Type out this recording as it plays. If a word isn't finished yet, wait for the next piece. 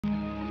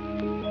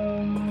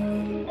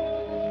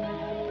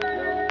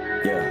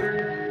Yeah,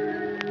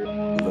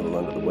 a little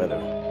under the weather.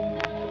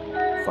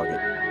 Fuck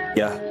it.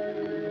 Yeah.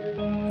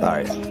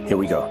 Alright, here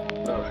we go.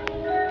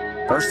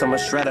 First I'm a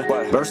shredder,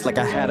 burst like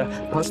I had a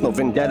personal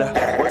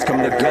vendetta. Words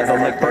come together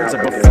like birds of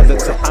a feather.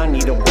 So I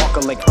need a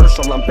walker like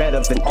Herschel. I'm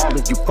better than all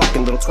of you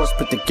fucking little twerps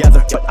put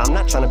together. But I'm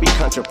not trying to be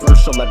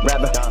controversial, I'd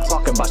rather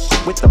talk about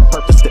shit with the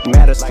purpose that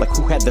matters. Like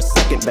who had the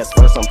second best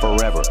verse on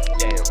Forever.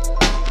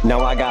 Now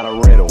I got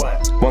a riddle.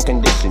 One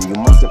condition, you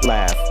mustn't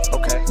laugh.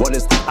 Okay. What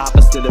is the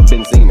opposite of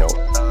Benzino?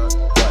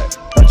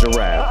 A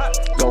giraffe.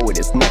 Go with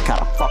his neck, how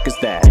the fuck is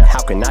that?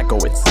 How can I go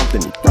with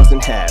something he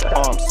doesn't have?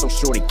 Arms so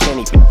short he can't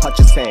even touch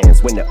his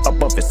hands when they're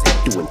above his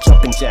head doing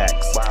jumping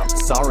jacks.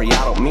 Sorry,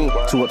 I don't mean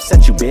to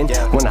upset you, Ben.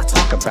 When I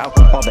talk about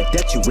all the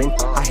debt you in,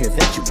 I hear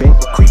that you been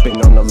creeping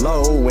on the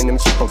low in them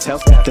cheap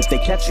hotels that they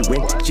catch you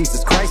in.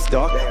 Jesus Christ,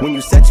 dog, when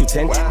you said you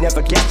 10,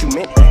 never guessed you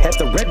meant at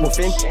the Red Wolf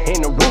Inn,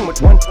 in a room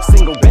with one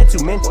single bed,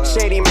 two men.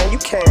 Shady man, you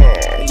can.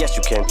 Yes,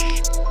 you can.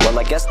 Well,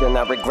 I guess then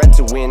I regret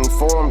to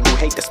inform you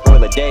hate to spoil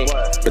the day,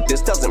 but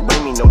this doesn't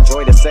bring me no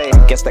joy to say.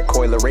 Guess that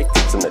coiler rate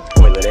fits in the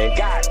toilet, eh?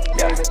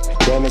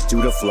 Damage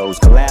due to flows,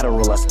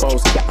 collateral I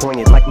suppose. Got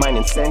pointed like mine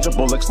in Sandra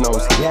Bullock's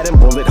nose. Head and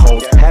bullet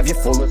holes, have you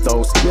full of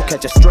those? You'll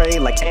catch a stray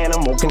like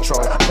animal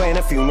control. Plan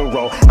a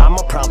funeral,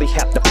 I'ma probably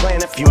have to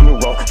plan a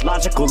funeral.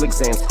 Logical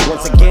exams,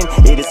 once again,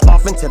 it is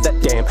off into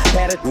that damn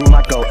padded room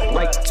I go.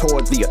 Right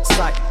toward the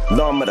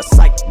asylum of the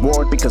psych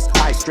ward, because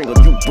I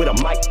strangled you with a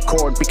mic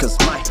cord. Because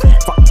my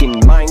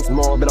fucking mind's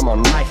morbid, I'm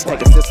on life.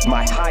 Pegasus,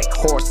 my high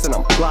horse, and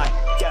I'm fly.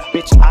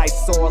 Bitch, I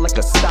soar like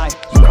a sty.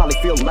 You probably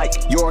feel like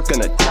you're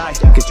gonna die,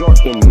 cause you're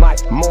in my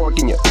morgue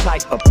and you're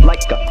tied up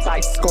like a tie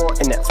score.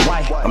 And that's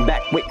why I'm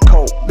back with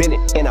Cole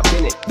Bennett, and I've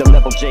been it, the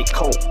level J.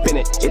 Cole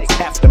Bennett. It's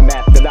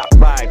aftermath that I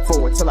ride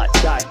forward till I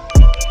die.